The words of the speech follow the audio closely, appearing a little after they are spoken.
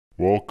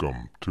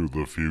Welcome to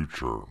the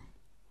future.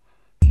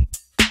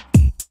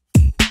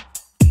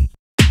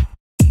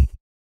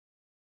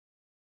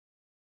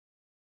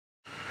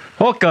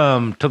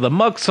 Welcome to the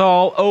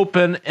Muxall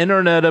Open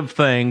Internet of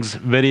Things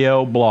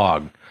video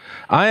blog.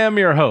 I am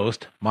your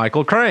host,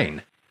 Michael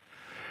Crane.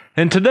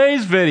 In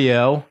today's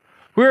video,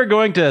 we are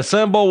going to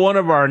assemble one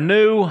of our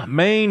new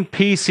Main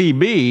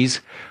PCBs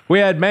we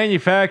had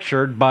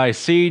manufactured by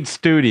Seed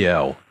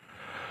Studio.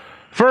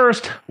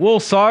 First, we'll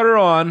solder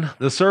on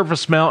the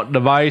surface mount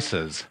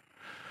devices.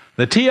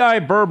 The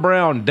TI-Burr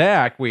Brown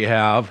DAC we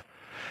have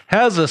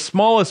has the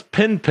smallest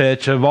pin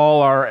pitch of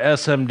all our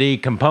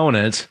SMD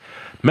components,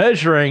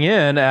 measuring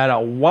in at a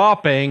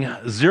whopping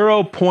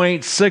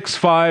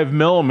 0.65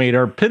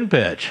 millimeter pin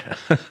pitch.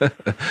 The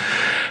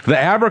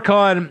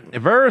Abracon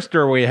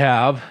Varistor we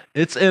have,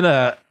 it's in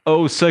a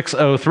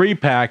 0603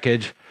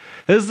 package,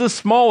 is the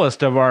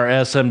smallest of our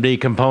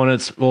SMD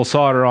components we'll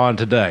solder on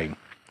today.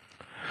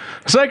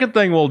 The second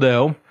thing we'll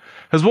do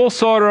is we'll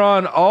solder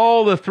on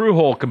all the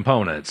through-hole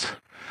components.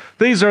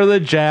 These are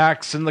the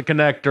jacks and the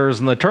connectors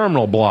and the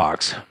terminal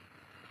blocks.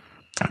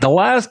 The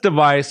last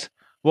device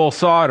we'll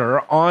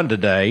solder on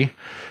today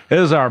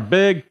is our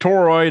big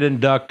toroid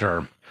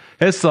inductor.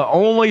 It's the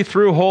only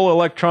through-hole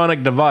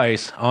electronic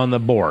device on the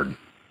board.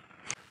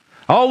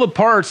 All the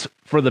parts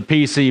for the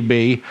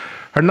PCB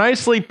are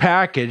nicely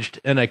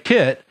packaged in a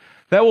kit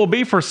that will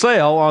be for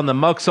sale on the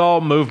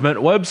Muxall Movement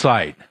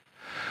website.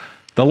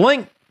 The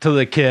link to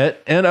the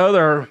kit and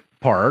other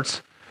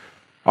parts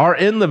are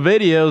in the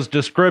video's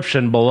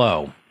description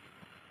below.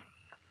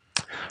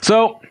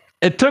 So,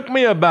 it took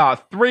me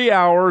about 3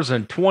 hours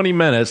and 20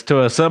 minutes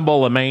to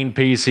assemble a Main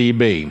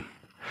PCB.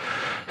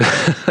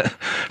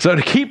 So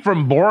to keep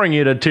from boring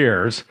you to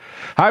tears,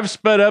 I've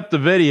sped up the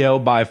video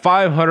by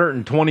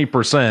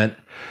 520%,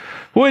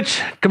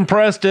 which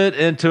compressed it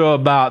into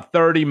about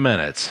 30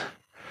 minutes.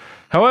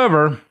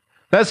 However,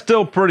 that's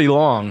still pretty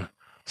long.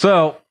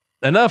 So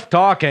enough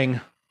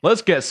talking,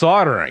 let's get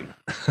soldering.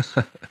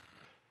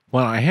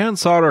 When I hand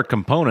solder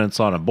components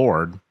on a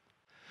board,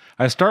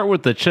 I start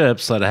with the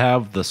chips that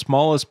have the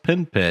smallest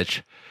pin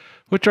pitch,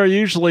 which are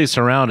usually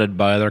surrounded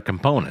by their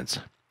components.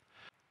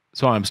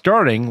 So I'm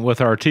starting with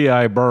our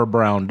TI-Burr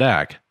Brown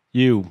DAC,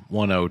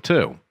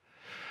 U102.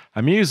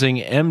 I'm using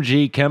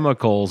MG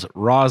Chemical's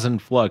rosin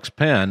flux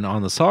pen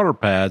on the solder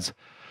pads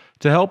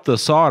to help the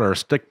solder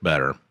stick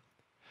better.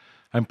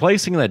 I'm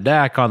placing the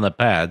DAC on the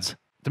pads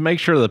to make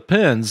sure the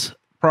pins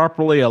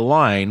properly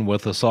align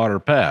with the solder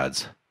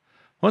pads.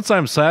 Once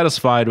I'm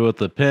satisfied with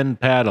the pin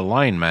pad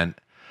alignment,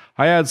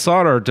 I add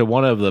solder to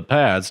one of the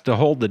pads to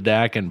hold the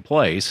DAC in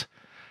place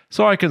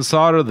so I can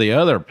solder the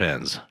other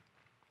pins.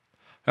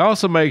 I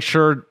also make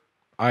sure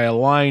I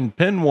align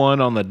pin 1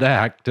 on the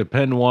DAC to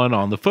pin 1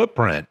 on the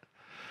footprint.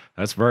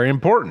 That's very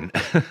important.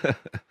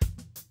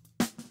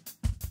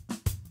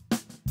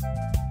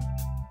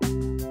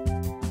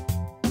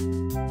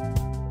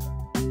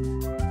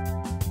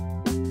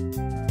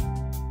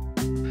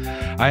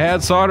 I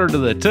add solder to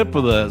the tip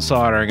of the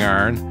soldering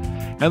iron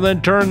and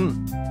then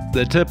turn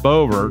the tip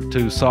over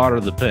to solder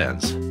the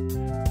pins.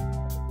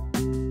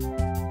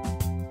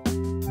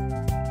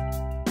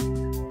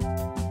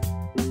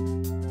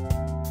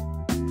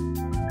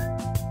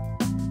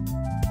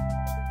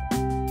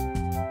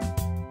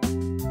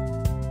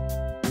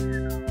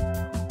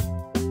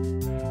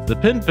 The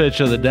pin pitch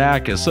of the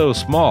DAC is so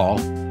small,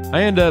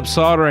 I end up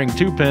soldering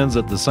 2 pins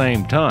at the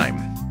same time.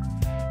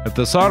 If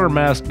the solder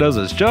mask does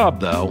its job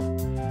though,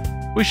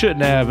 we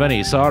shouldn't have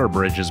any solder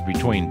bridges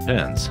between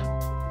pins.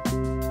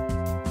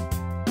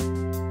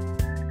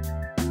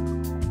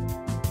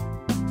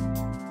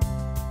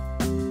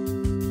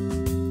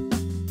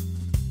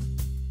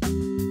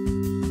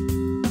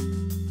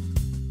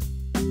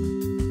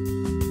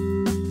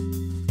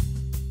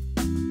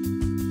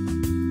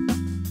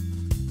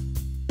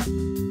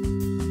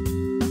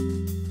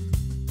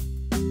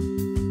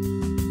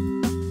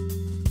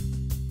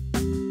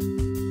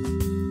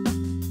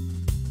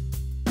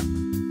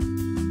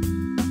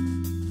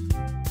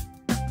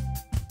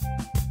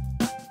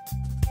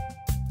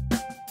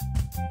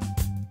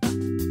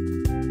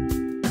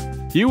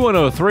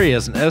 U103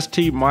 is an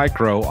ST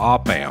Micro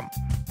op-amp.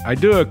 I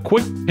do a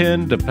quick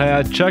pin to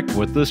pad check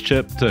with this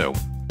chip too.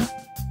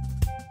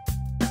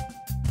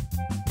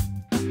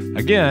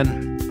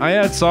 Again, I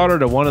add solder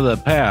to one of the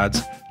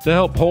pads to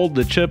help hold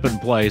the chip in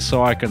place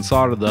so I can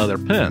solder the other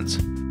pins.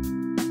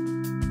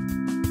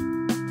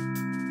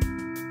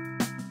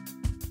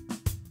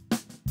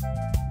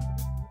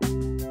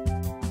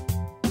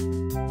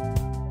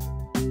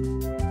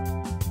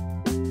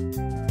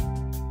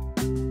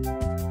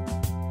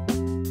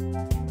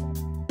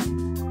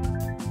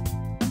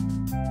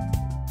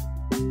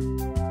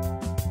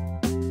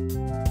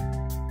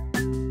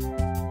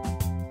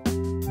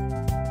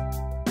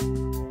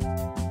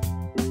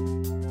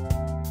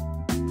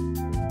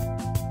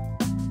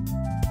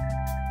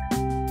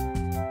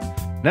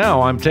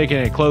 Now I'm taking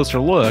a closer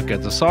look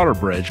at the solder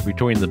bridge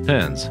between the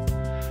pins.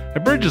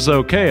 A bridge is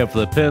okay if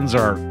the pins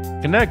are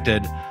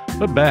connected,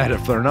 but bad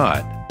if they're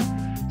not.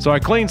 So I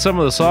cleaned some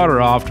of the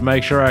solder off to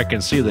make sure I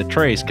can see the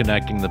trace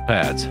connecting the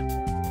pads.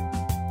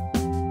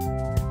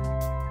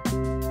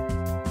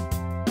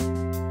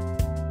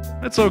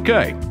 That's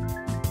okay.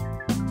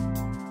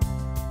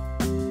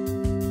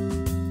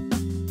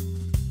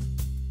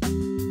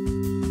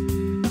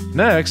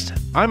 Next,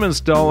 I'm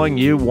installing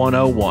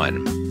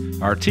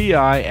U101, our TI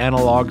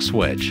analog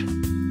switch.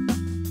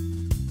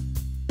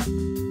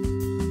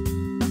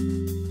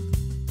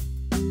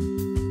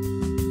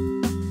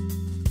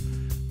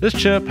 This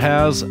chip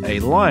has a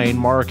line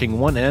marking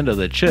one end of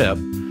the chip,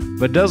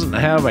 but doesn't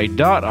have a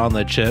dot on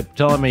the chip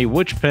telling me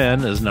which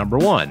pin is number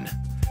 1.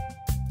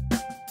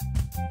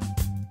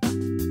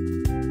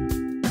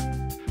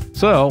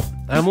 So,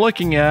 I'm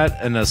looking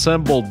at an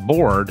assembled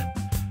board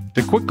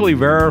to quickly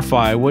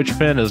verify which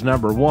pin is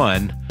number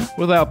 1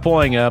 without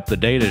pulling up the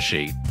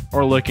datasheet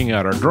or looking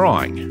at our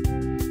drawing.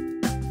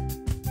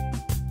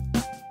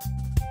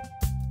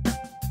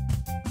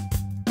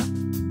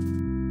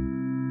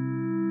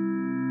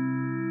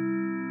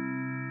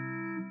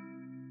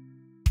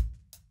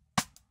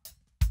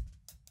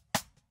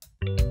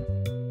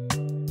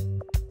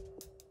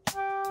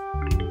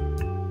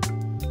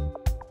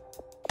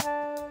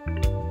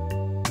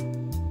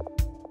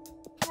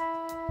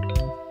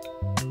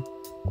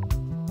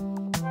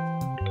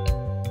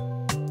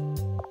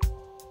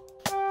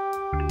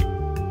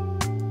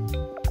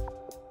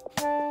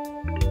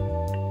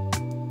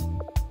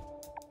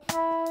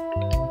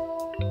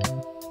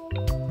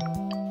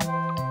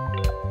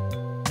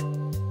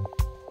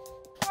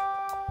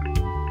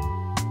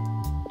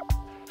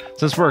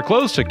 Since we're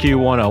close to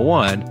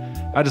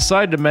Q101, I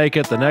decided to make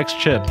it the next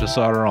chip to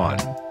solder on.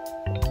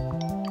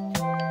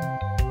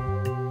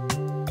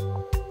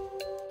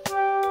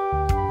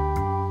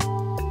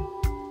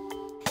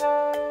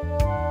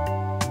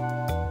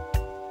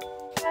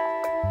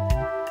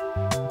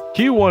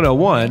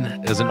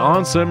 Q101 is an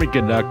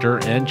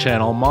on-semiconductor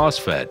N-channel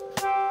MOSFET.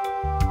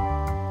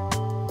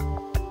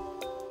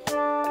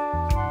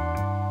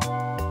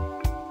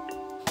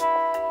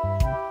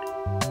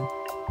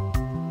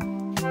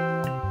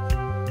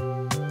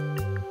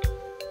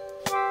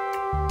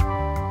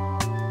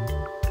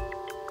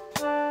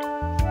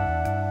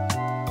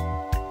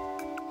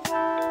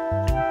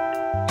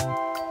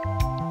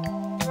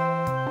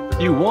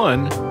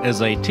 Q1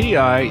 is a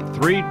TI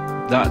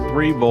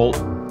 3.3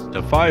 volt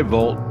to 5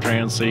 volt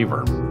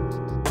transceiver.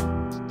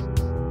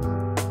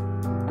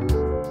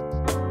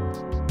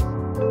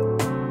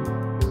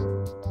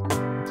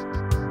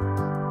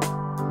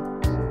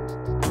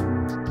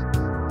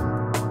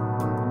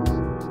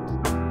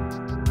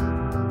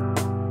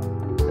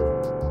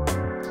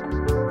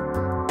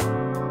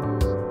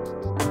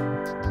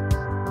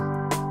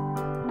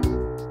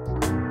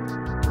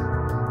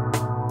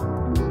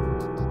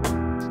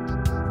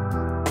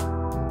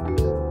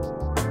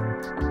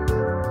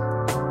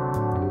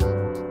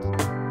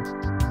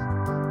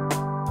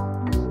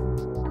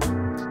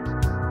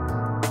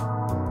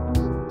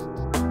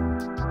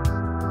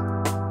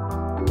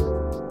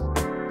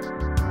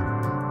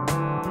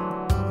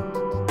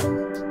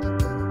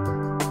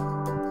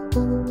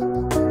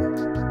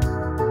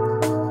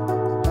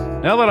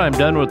 Now that I'm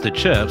done with the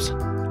chips,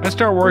 I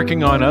start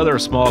working on other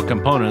small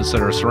components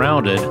that are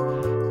surrounded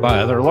by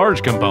other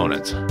large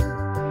components.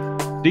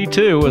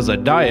 D2 is a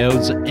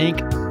diodes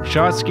Inc.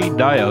 Schottky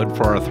diode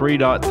for a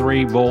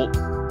 3.3 volt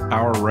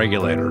power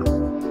regulator.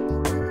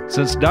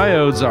 Since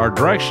diodes are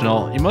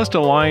directional, you must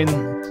align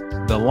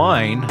the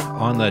line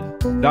on the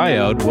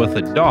diode with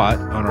a dot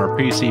on our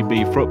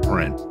PCB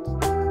footprint.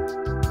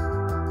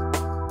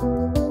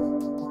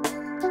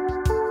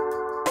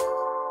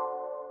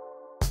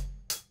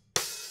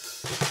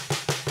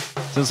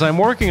 Since I'm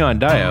working on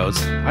diodes,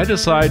 I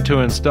decide to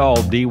install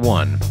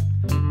D1.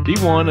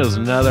 D1 is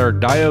another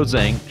Diodes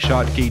Inc.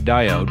 Schottky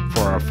diode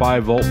for a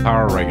 5 volt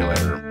power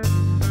regulator.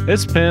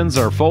 Its pins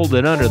are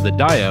folded under the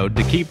diode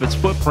to keep its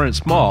footprint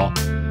small,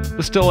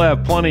 but still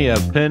have plenty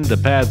of pin to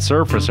pad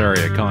surface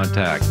area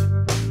contact.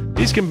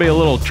 These can be a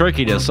little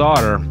tricky to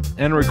solder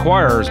and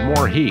requires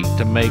more heat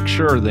to make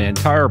sure the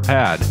entire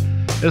pad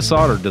is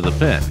soldered to the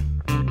pin.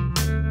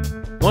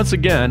 Once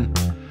again,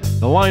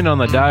 the line on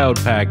the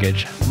diode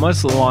package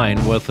must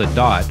align with the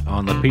dot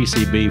on the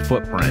PCB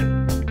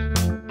footprint.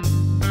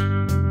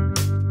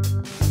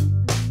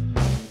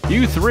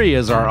 U3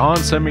 is our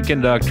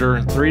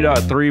on-semiconductor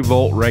 3.3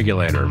 volt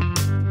regulator.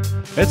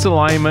 Its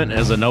alignment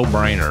is a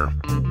no-brainer.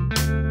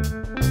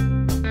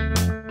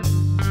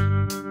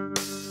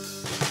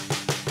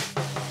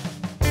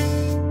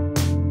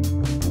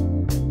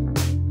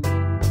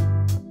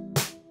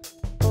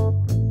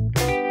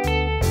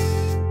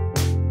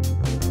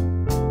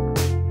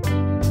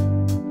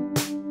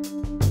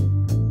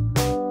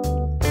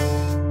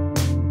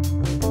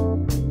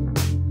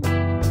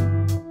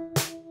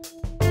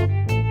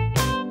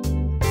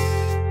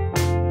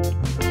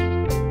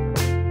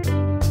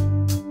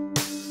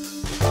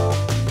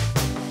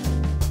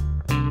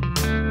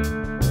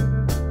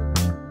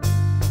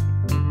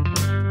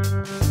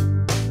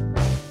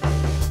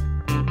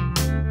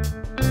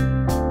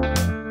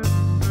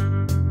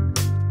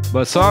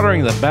 But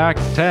soldering the back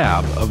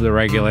tab of the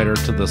regulator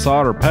to the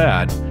solder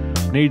pad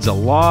needs a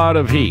lot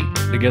of heat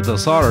to get the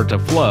solder to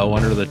flow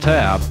under the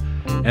tab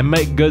and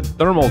make good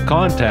thermal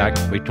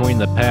contact between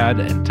the pad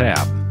and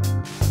tab.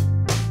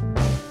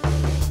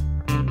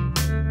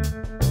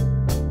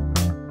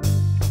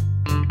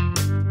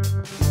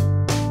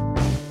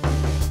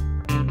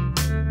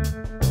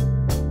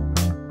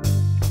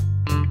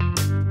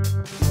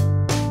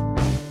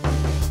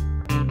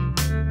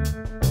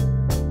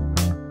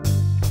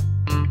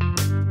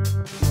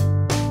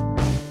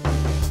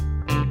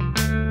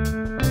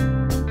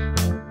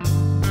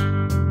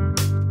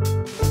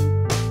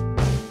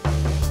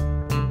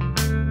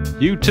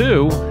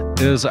 U2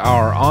 is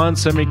our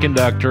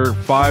on-semiconductor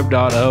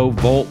 5.0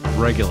 volt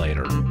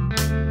regulator.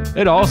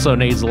 It also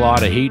needs a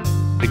lot of heat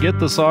to get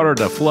the solder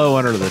to flow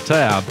under the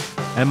tab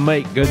and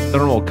make good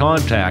thermal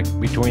contact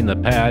between the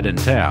pad and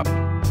tab.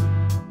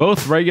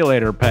 Both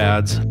regulator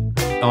pads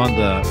on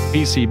the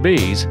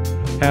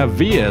PCBs have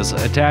vias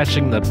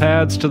attaching the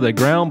pads to the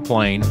ground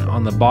plane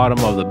on the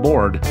bottom of the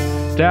board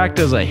to act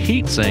as a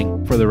heat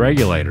sink for the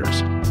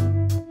regulators.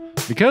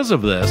 Because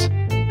of this,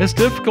 it's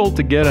difficult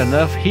to get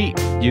enough heat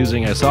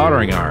using a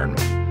soldering iron.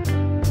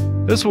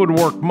 This would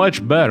work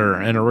much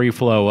better in a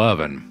reflow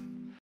oven.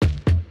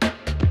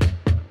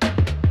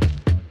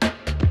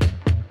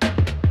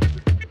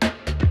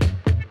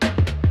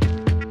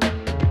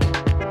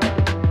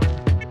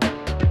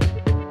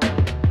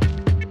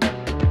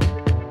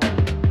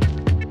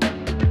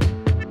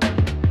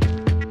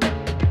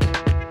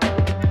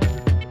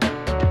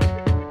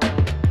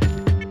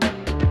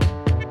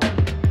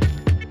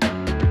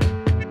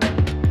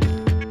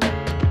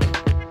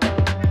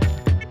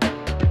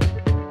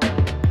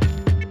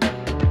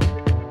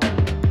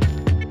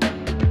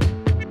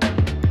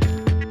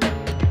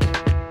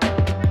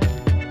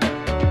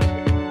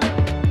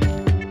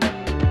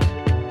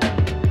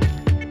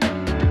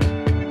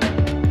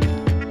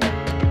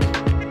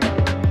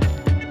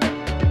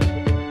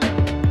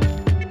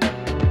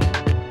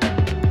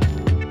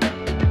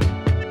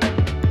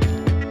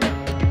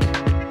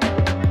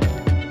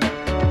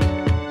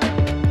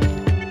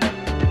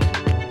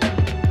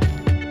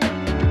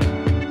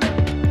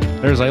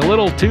 There's a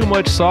little too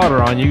much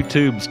solder on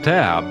U2's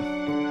tab,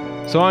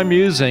 so I'm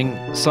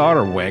using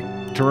solder wick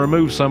to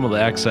remove some of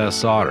the excess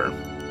solder.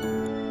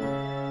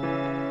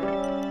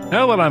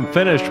 Now that I'm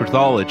finished with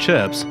all the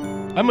chips,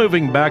 I'm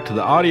moving back to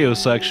the audio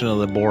section of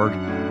the board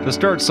to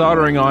start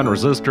soldering on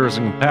resistors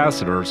and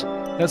capacitors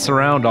that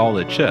surround all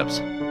the chips.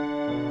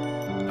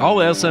 All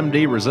the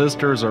SMD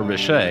resistors are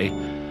Vishay,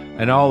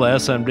 and all the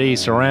SMD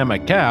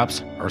ceramic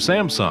caps are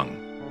Samsung.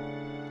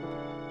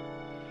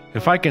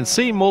 If I can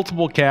see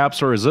multiple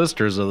caps or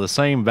resistors of the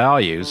same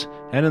values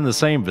and in the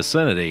same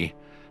vicinity,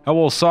 I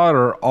will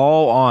solder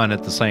all on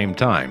at the same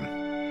time.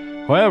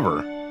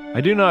 However,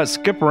 I do not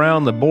skip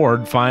around the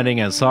board finding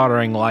and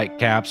soldering like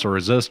caps or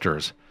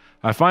resistors.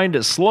 I find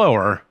it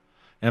slower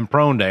and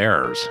prone to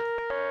errors.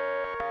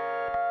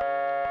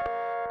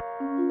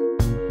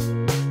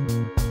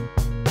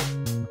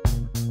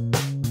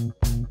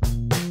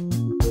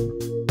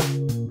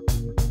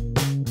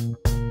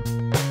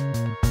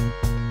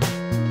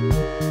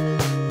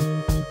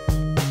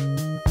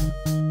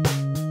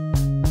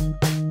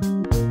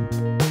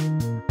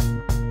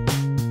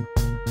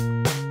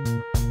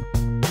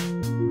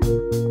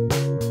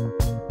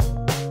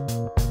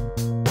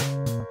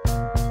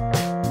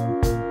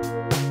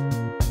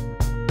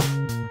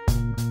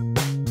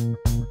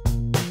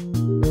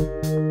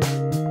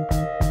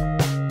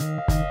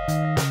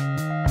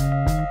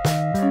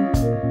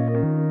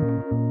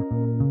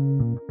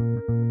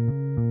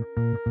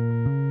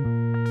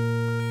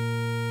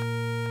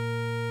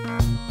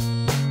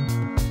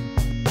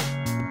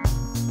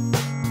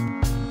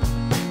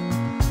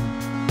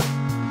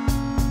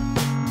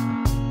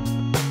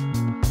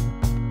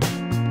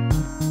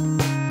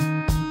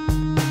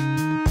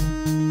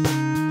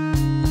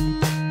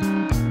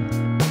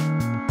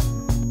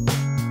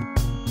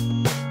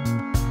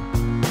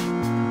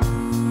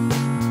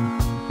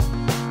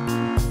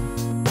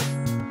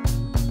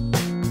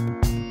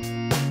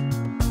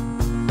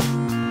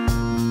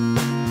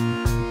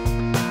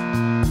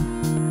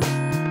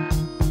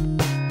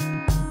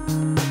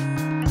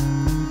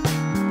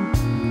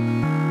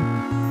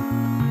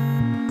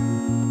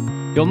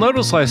 You'll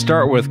notice I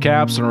start with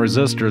caps and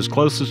resistors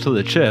closest to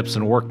the chips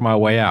and work my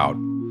way out.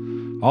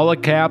 All the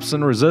caps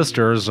and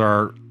resistors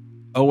are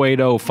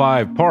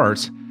 0805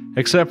 parts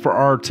except for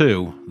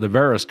R2, the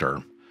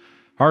Varistor.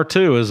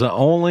 R2 is the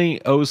only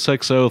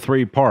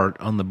 0603 part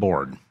on the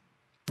board.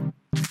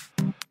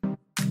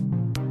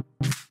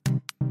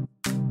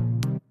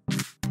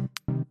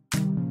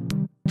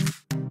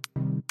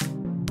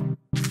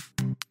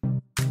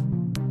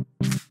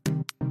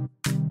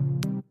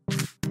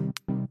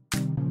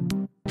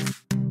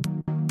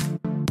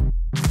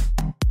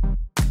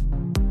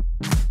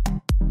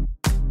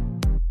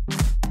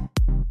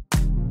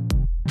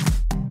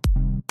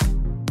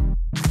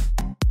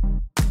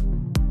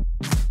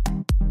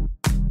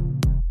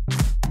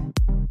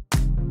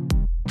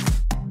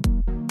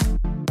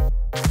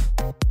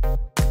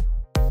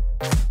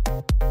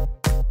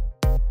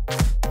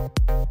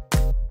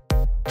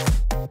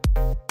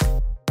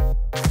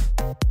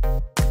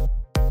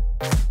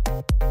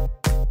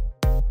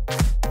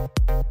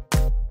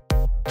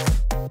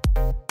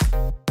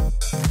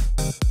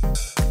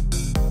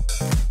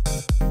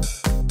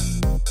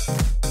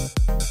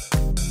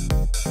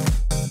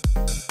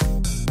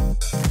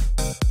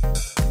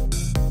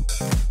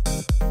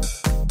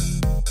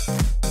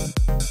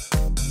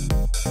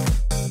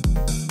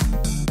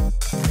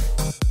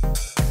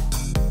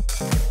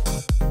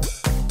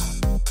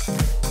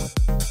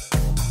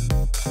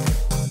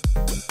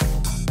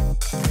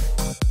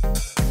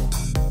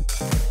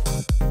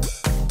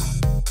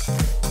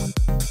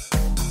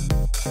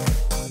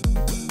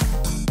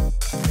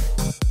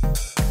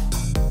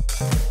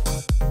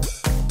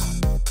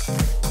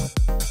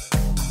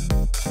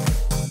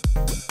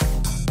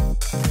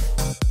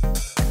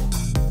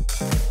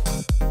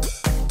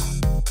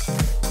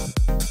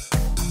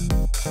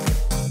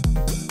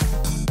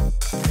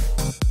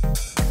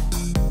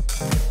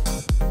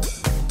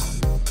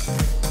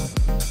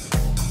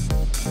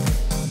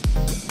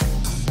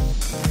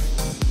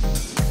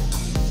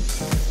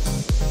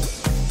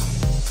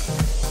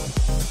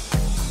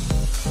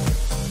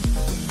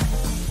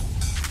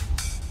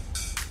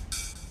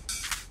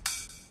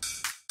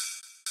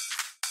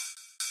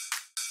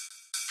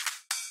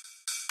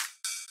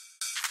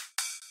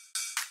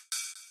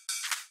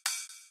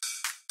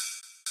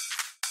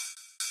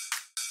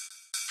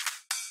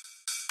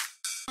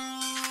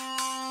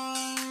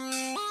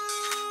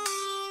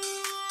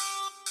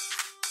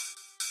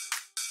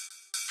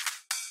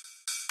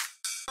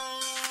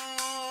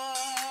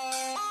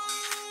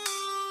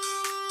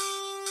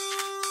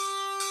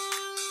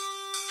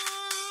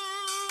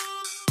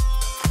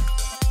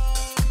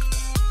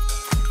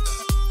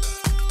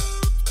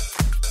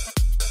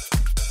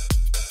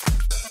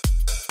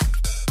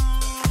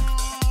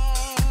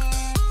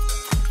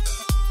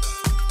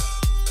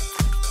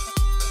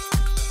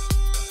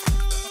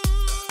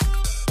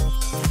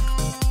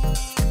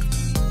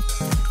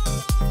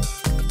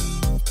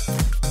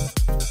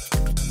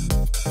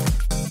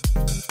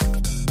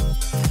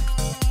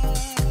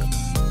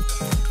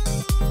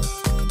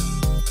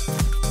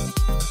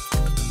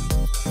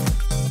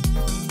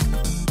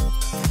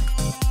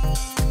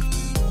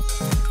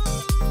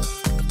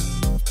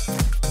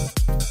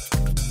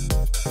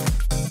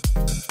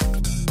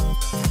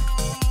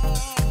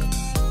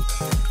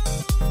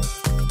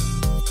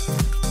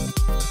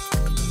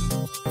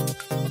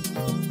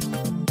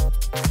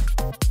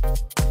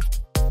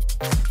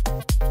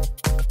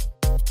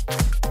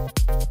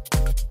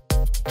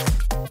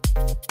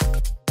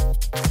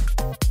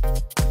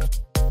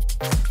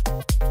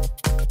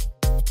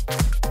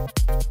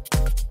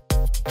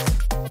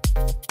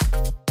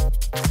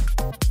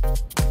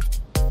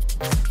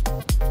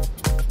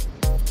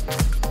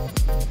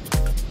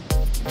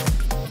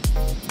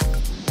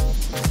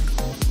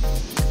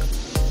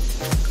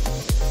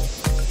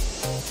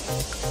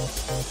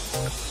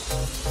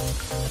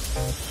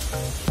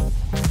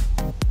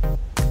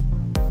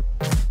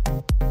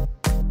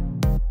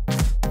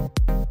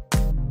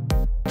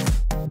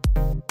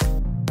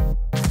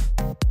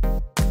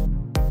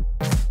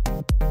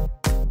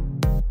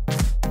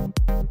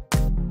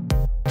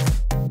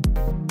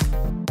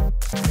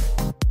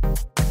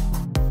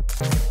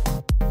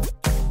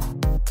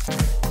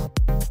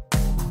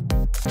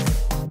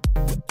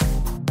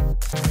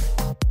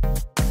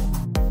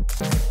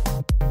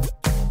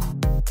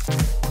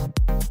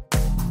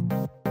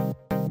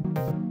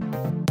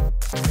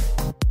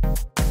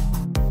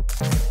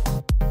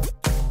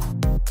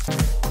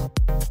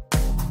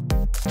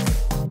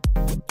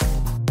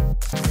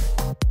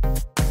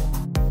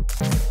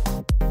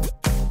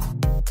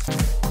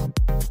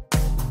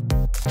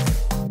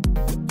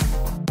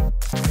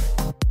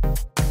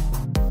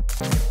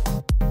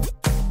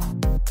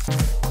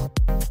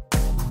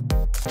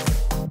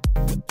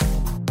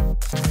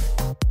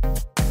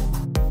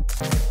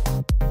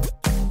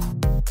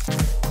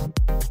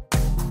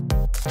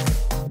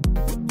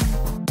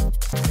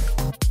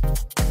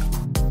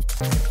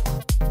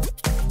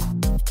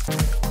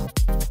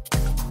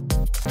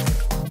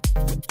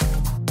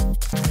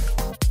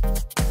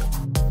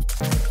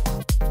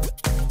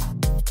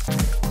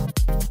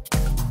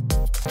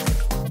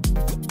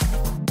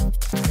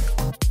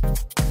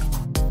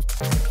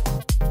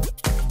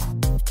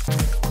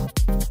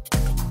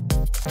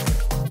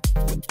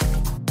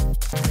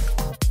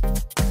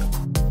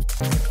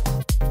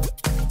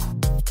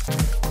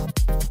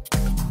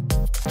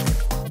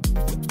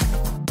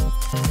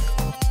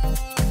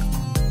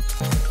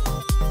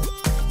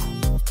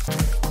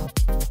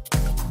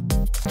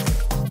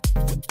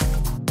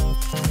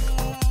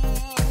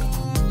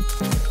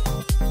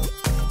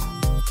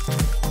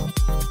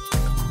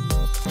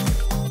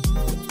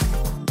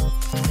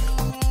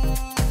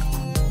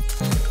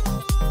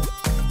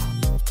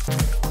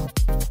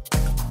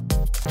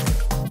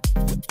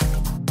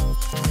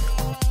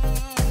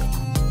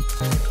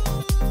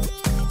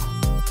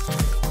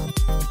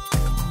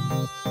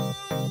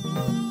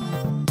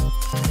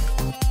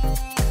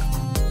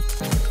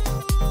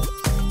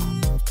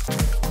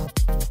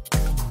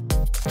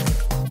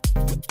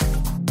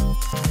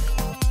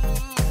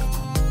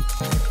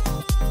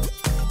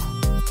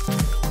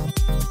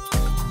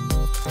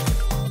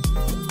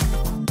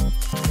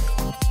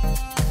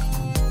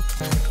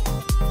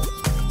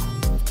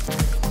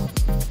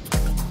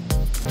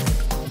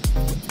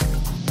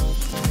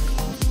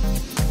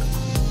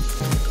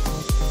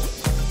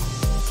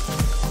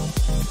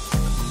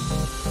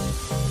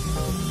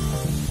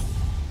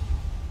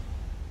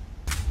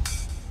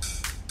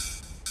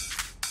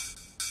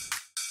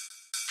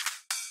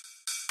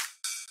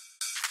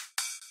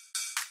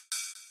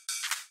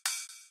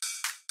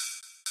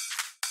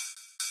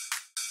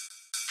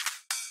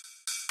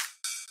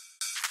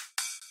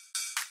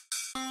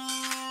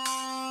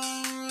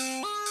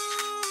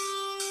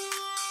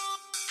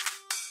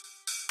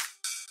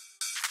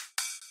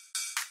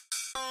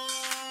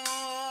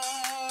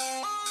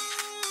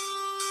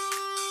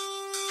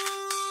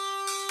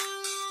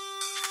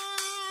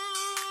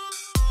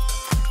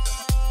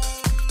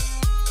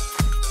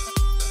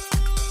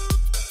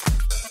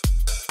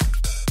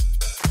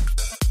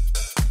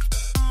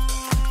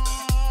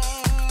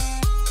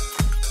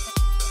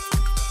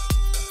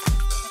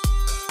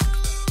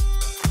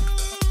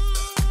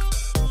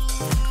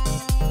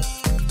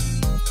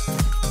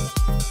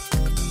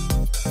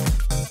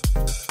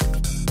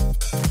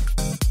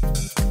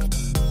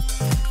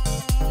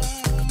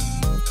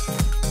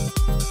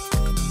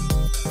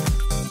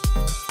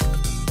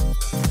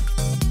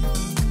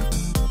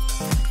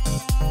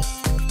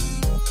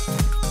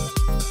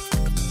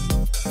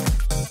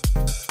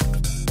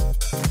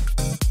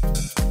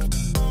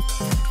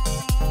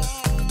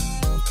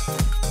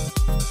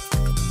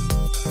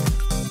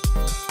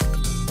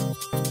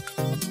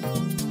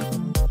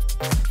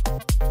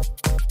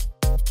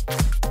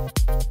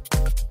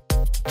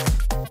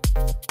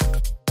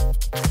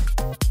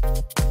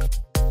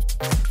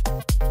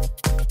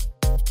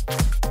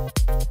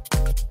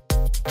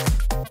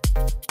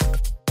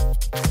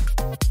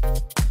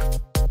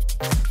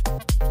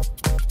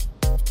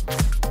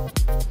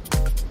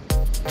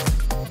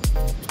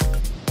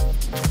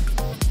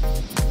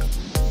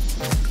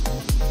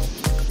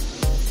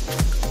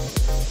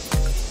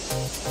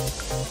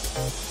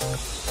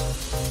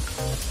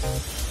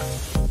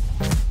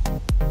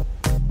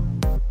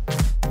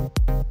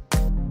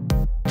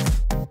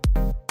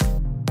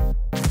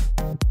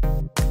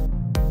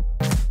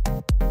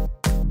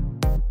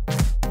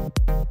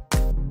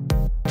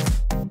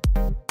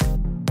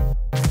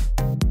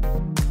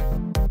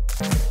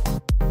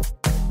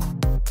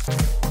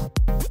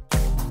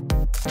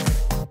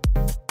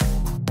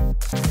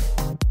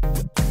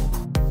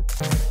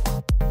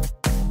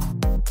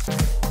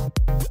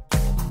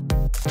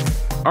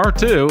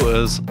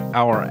 R2 is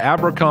our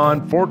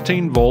Abracon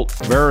 14-volt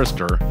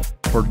Varistor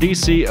for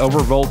DC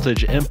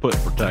overvoltage input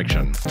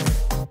protection.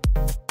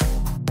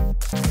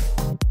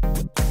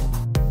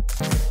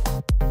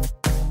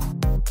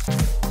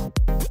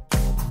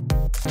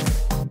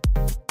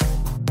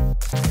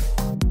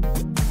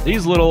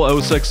 These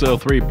little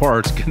 0603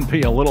 parts can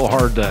be a little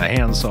hard to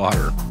hand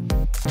solder.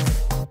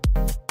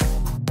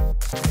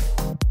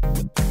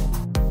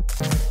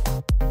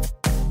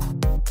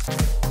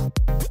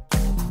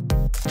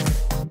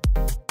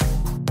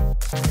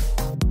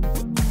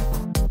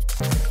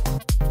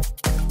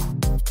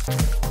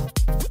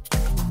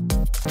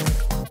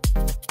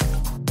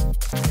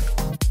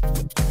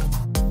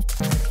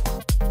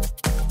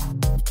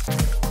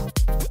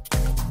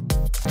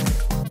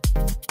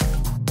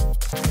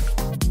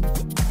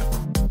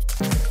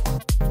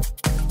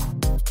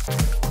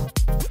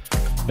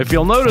 If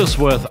you'll notice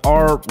with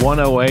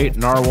R108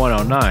 and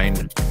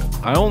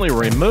R109, I only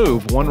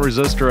remove one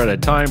resistor at a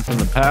time from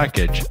the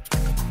package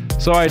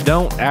so I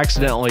don't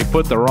accidentally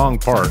put the wrong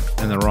part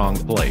in the wrong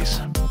place.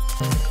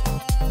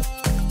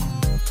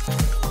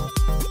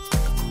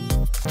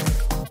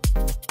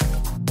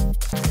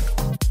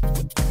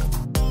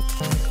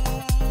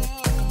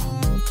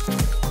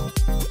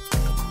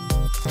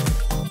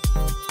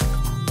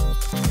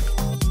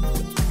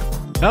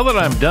 Now that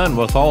I'm done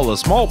with all the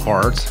small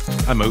parts,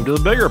 I move to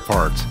the bigger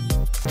parts.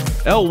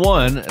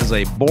 L1 is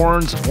a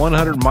Bourne's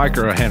 100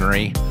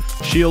 microhenry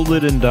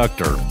shielded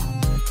inductor.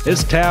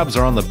 Its tabs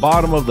are on the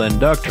bottom of the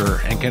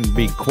inductor and can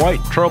be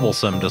quite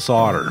troublesome to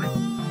solder.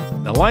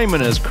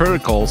 Alignment is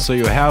critical so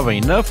you have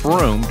enough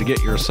room to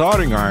get your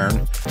soldering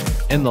iron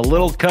in the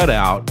little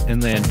cutout in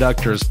the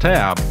inductor's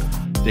tab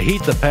to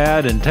heat the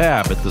pad and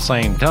tab at the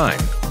same time.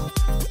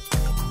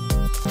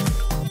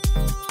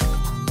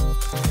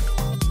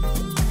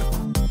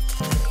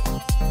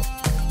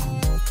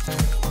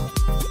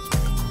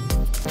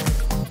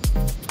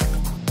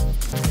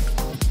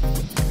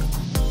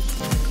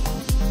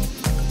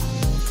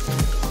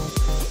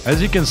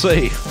 As you can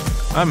see,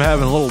 I'm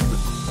having a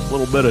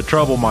little bit of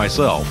trouble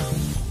myself.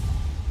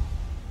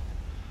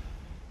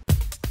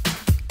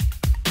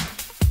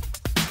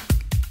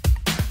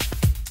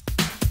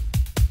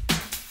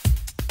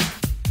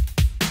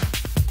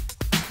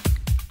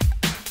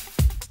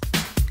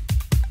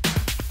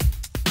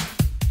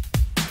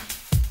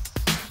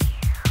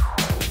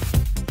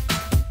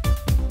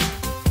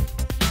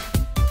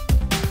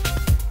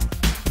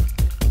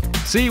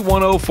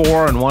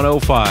 C104 and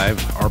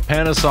 105 are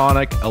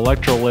Panasonic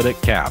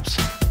electrolytic caps.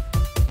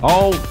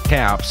 All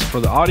caps for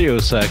the audio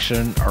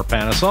section are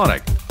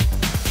Panasonic.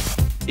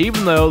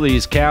 Even though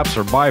these caps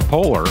are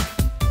bipolar,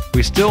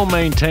 we still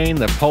maintain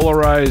the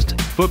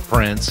polarized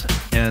footprints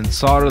and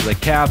solder the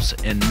caps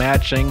in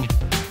matching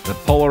the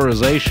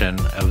polarization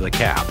of the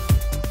cap.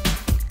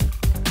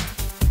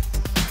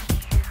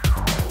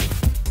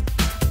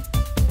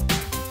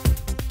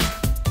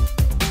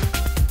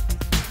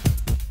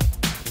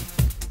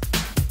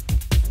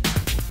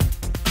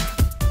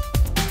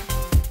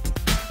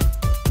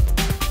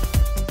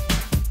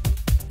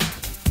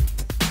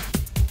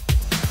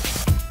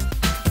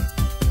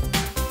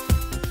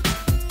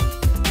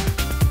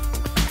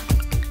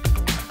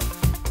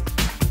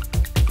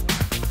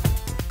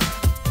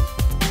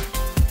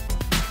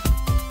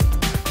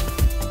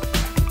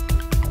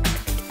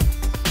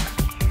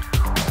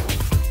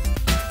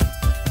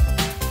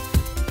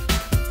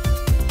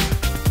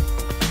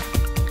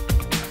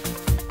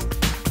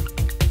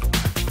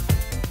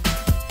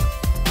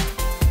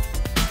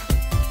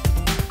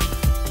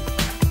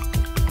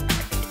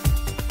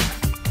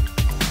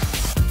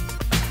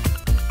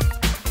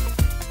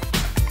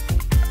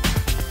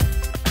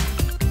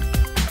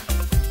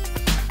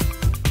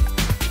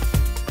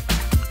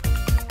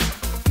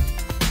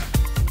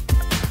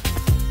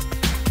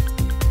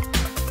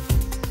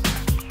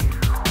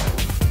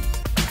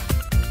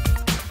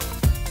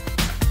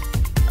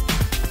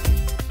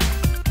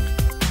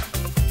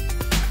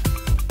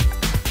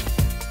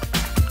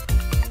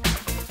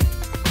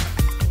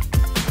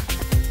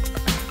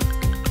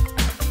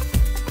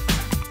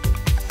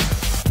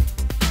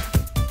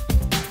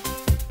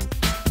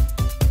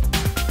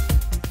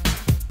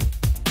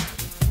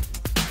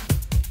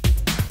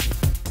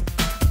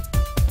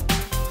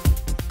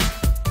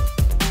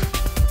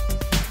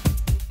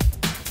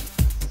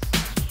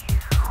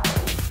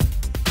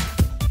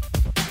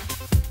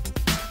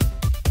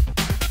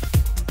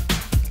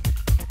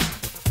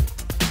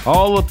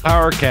 All the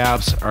power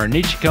caps are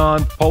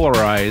Nichicon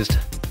polarized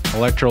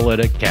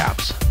electrolytic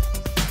caps.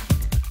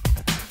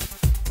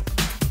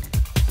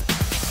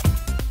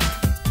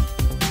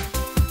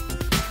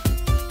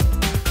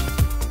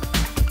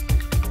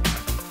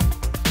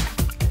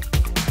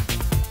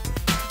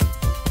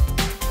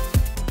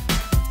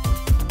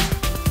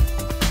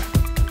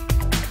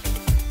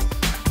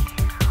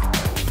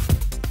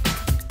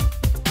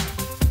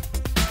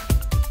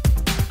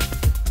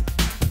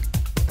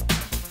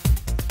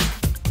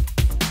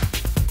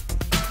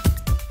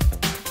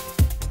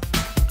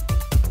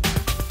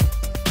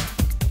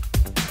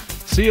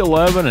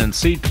 C11 and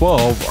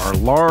C12 are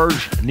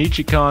large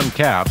Nichicon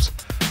caps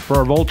for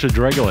our voltage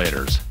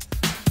regulators.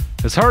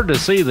 It's hard to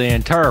see the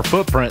entire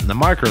footprint in the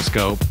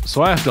microscope,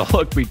 so I have to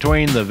look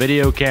between the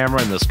video camera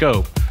and the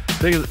scope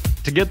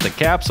to get the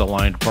caps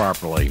aligned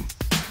properly.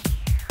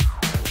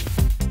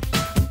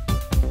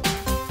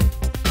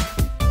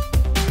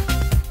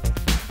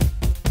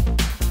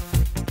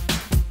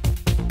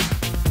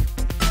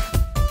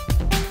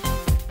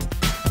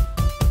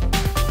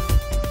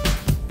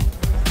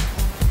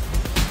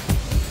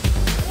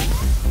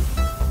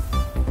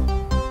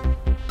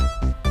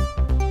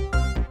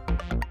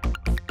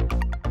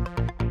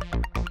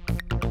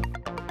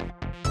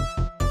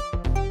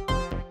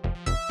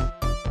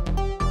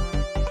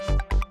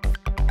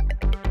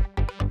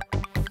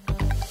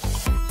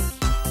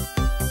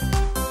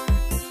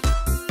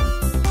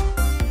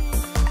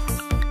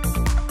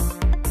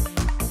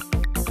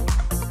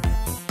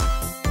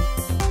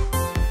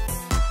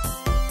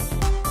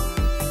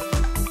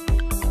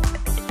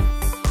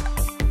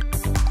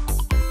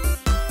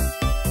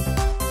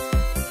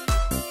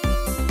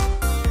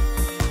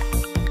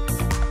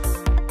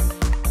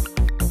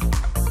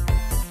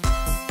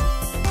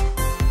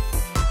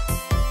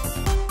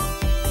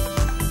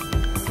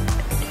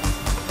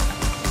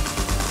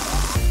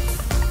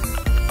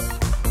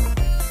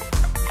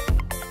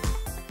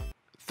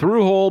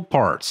 Through-hole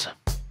parts.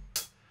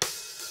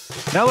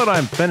 Now that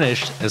I'm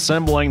finished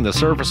assembling the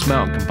surface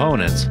mount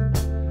components,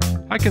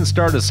 I can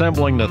start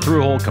assembling the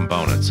through-hole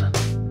components.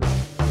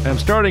 I'm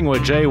starting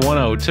with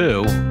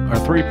J102, our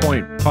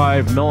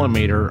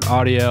 3.5mm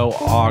audio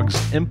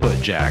aux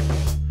input jack.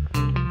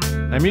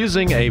 I'm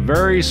using a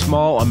very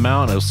small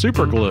amount of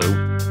super glue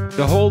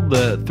to hold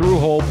the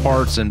through-hole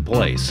parts in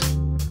place.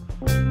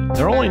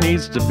 There only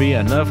needs to be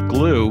enough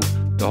glue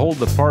to hold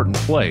the part in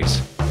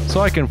place, so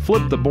I can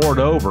flip the board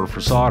over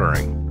for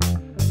soldering.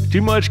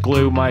 Too much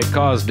glue might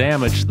cause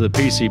damage to the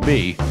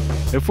PCB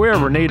if we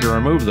ever need to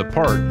remove the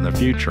part in the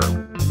future.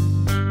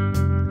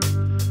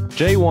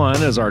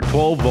 J1 is our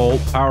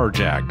 12-volt power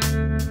jack.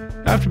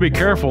 I have to be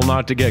careful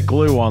not to get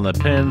glue on the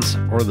pins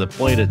or the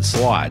plated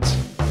slots.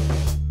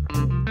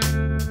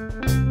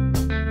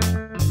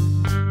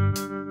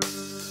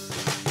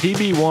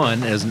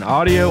 TB1 is an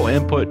audio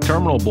input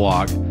terminal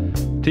block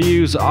to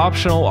use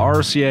optional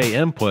RCA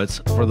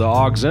inputs for the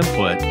aux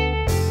input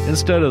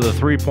instead of the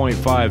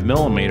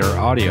 3.5mm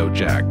audio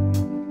jack.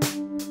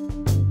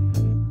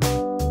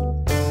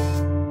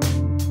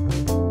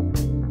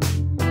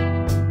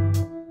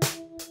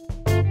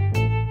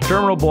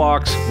 Terminal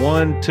blocks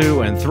 1,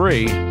 2, and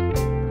 3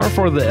 are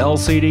for the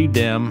LCD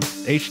DIMM,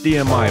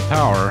 HDMI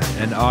power,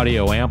 and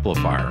audio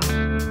amplifier.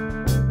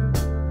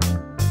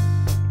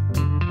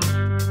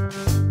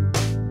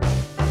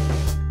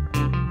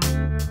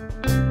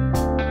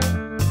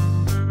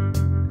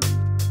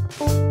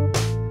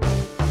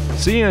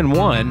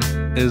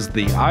 CN1 is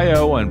the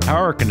I/O and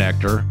power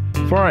connector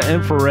for our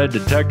infrared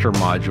detector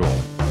module.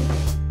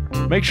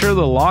 Make sure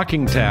the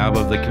locking tab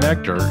of the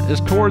connector is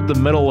toward the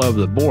middle of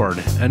the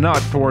board and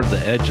not toward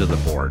the edge of the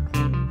board.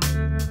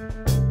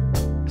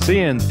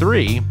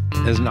 CN3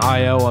 is an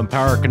I/O and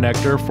power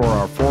connector for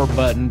our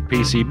 4-button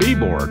PCB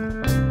board.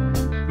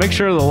 Make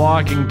sure the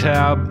locking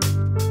tab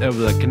of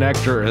the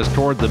connector is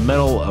toward the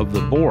middle of the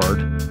board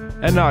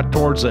and not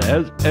towards the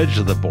edge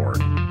of the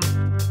board.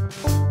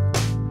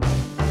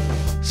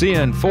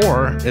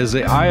 CN4 is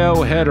the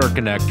I/O header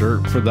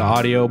connector for the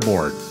audio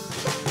board.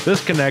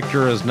 This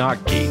connector is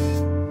not keyed.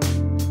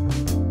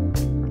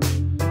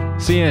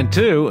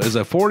 CN2 is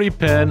a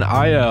 40-pin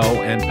I/O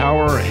and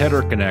power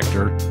header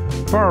connector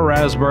for our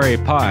Raspberry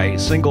Pi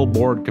single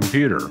board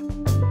computer.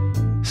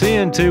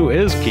 CN2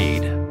 is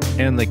keyed,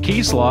 and the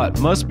key slot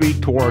must be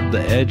toward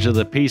the edge of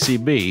the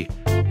PCB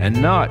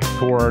and not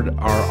toward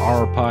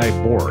our RPi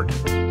board.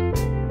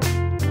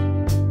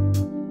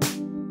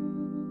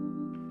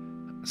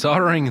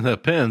 Soldering the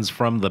pins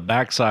from the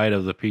backside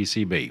of the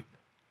PCB.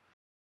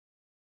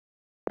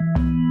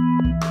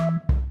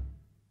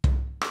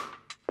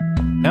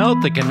 Now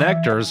that the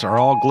connectors are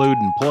all glued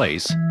in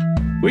place,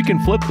 we can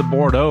flip the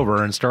board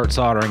over and start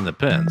soldering the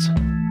pins.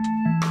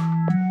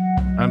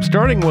 I'm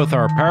starting with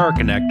our power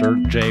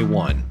connector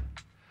J1.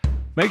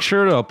 Make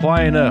sure to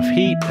apply enough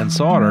heat and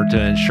solder to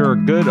ensure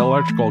good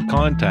electrical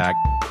contact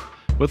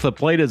with the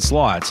plated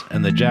slots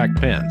and the jack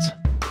pins.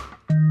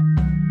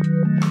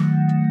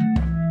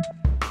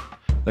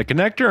 The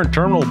connector and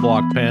terminal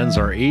block pins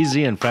are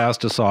easy and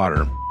fast to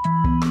solder.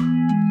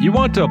 You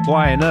want to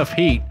apply enough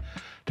heat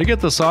to get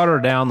the solder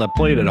down the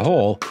plated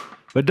hole,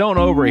 but don't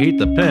overheat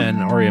the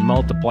pin or you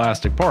melt the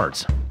plastic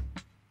parts.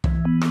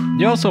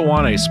 You also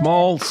want a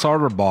small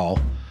solder ball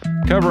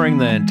covering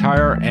the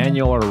entire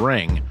annular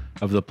ring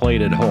of the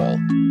plated hole.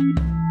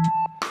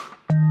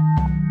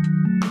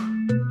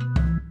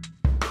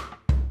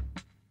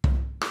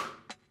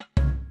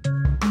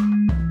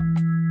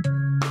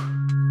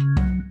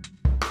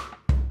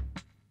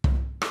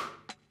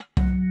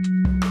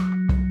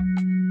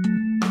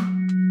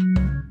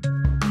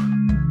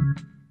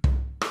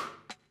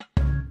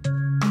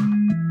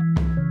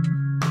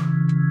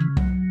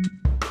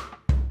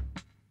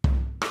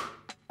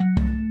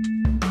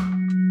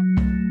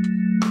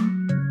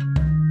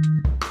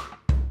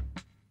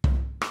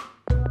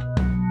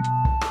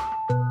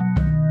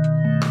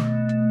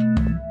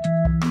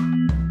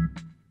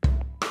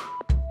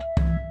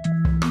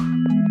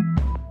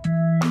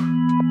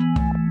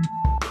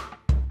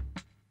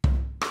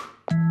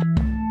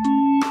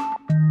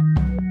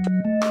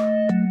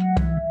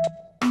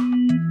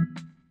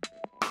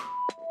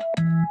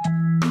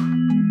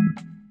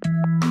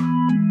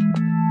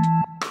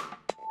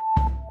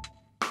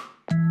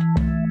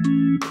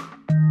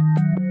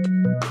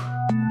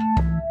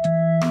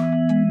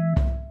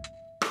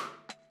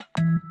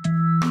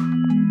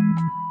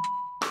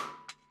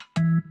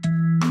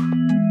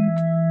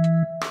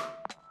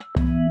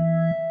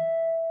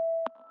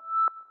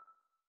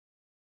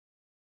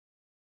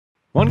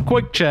 One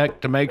quick check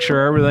to make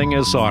sure everything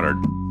is soldered.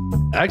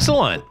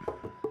 Excellent!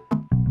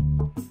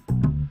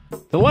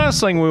 The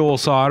last thing we will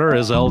solder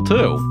is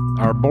L2,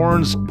 our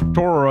Bourne's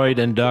toroid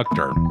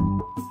inductor.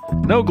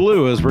 No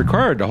glue is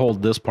required to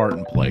hold this part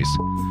in place.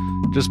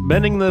 Just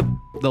bending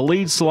the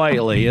lead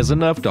slightly is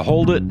enough to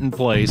hold it in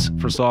place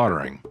for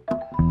soldering.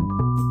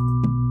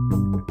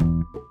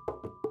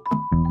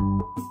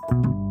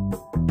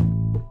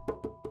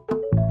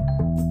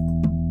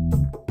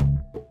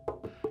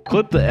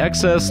 Clip the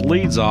excess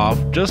leads off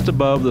just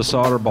above the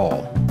solder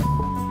ball.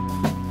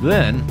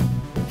 Then,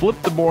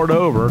 flip the board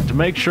over to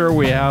make sure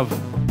we have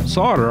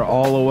solder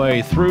all the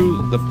way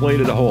through the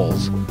plated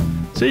holes.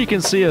 So you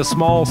can see a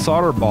small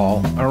solder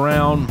ball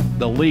around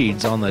the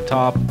leads on the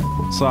top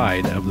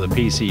side of the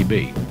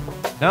PCB.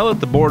 Now that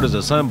the board is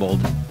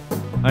assembled,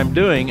 I'm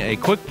doing a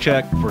quick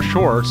check for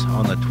shorts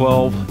on the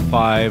 12,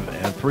 5,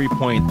 and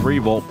 3.3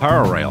 volt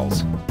power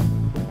rails.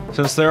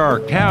 Since there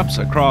are caps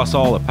across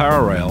all the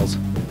power rails,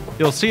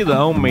 you'll see the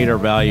ohm meter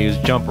values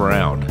jump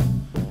around.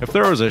 If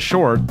there was a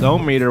short, the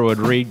ohm meter would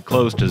read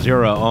close to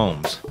 0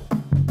 ohms.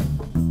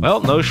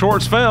 Well, no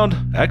shorts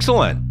found.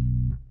 Excellent.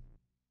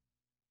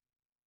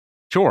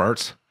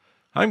 Shorts.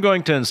 I'm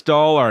going to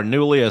install our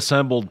newly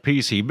assembled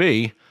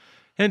PCB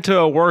into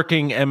a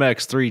working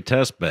MX3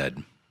 test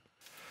bed.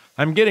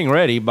 I'm getting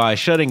ready by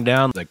shutting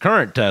down the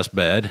current test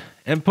bed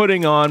and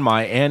putting on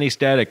my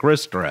anti-static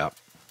wrist strap.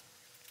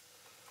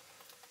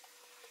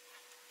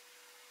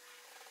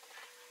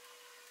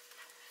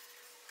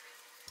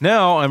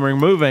 Now I'm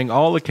removing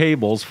all the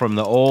cables from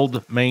the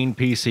old main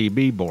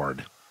PCB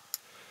board.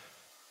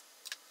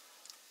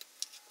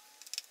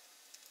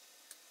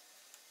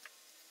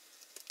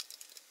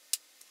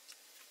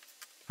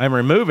 I'm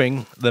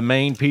removing the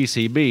main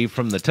PCB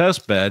from the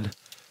test bed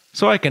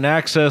so I can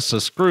access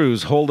the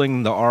screws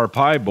holding the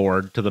RPi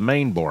board to the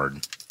main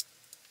board.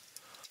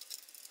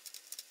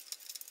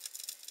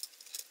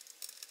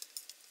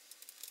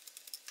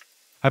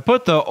 I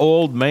put the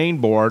old main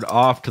board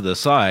off to the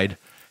side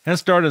and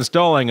start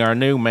installing our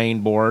new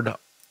main board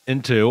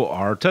into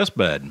our test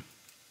bed.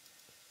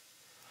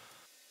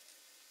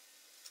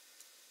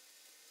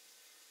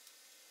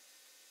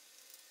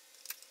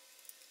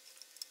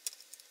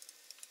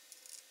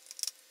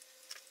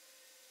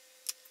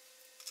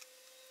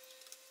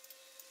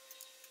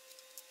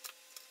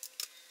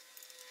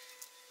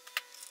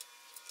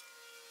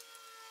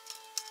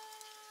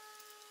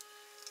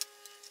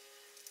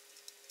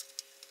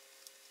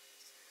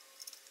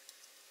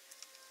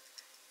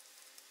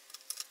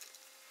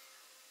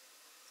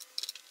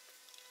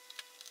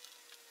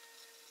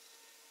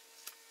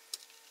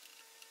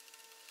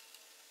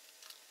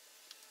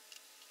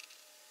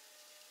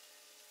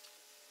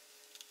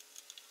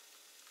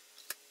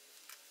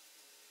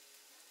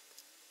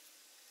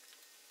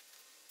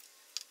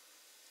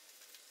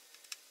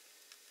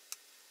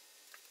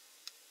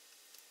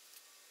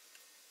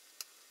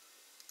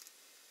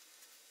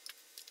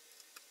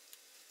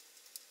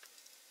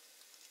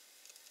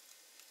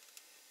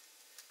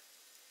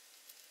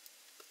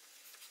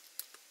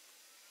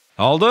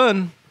 All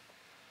done.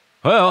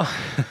 Well,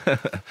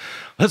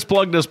 let's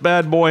plug this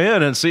bad boy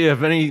in and see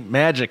if any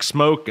magic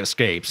smoke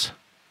escapes.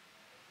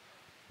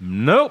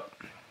 Nope.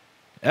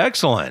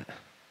 Excellent.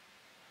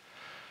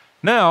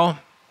 Now,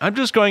 I'm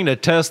just going to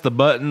test the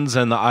buttons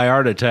and the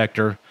IR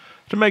detector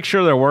to make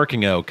sure they're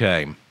working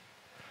okay.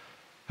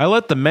 I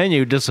let the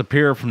menu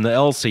disappear from the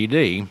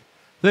LCD,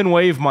 then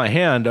wave my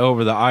hand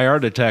over the IR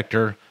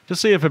detector to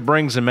see if it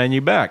brings the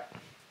menu back.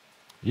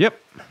 Yep.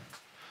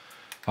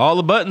 All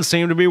the buttons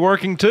seem to be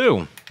working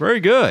too.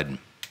 Very good.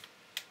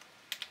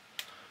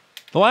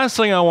 The last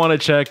thing I want to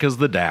check is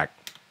the DAC.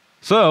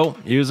 So,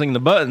 using the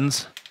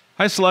buttons,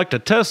 I select a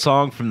test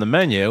song from the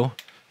menu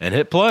and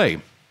hit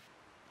play.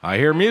 I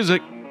hear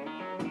music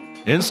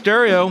in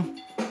stereo,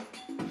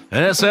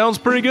 and it sounds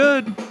pretty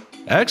good.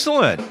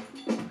 Excellent.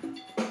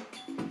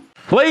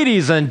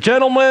 Ladies and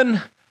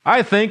gentlemen,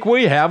 I think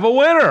we have a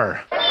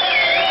winner.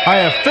 I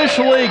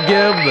officially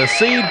give the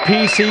Seed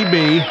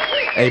PCB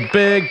a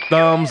big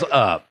thumbs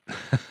up.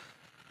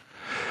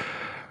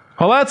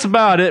 Well, that's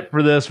about it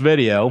for this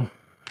video.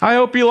 I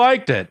hope you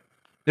liked it.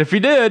 If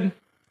you did,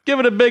 give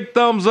it a big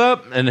thumbs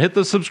up and hit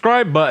the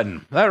subscribe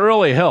button. That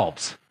really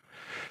helps.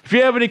 If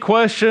you have any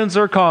questions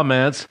or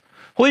comments,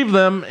 leave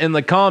them in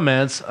the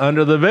comments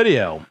under the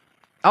video.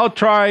 I'll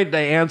try to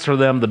answer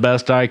them the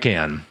best I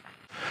can.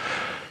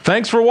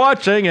 Thanks for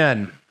watching,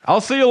 and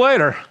I'll see you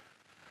later.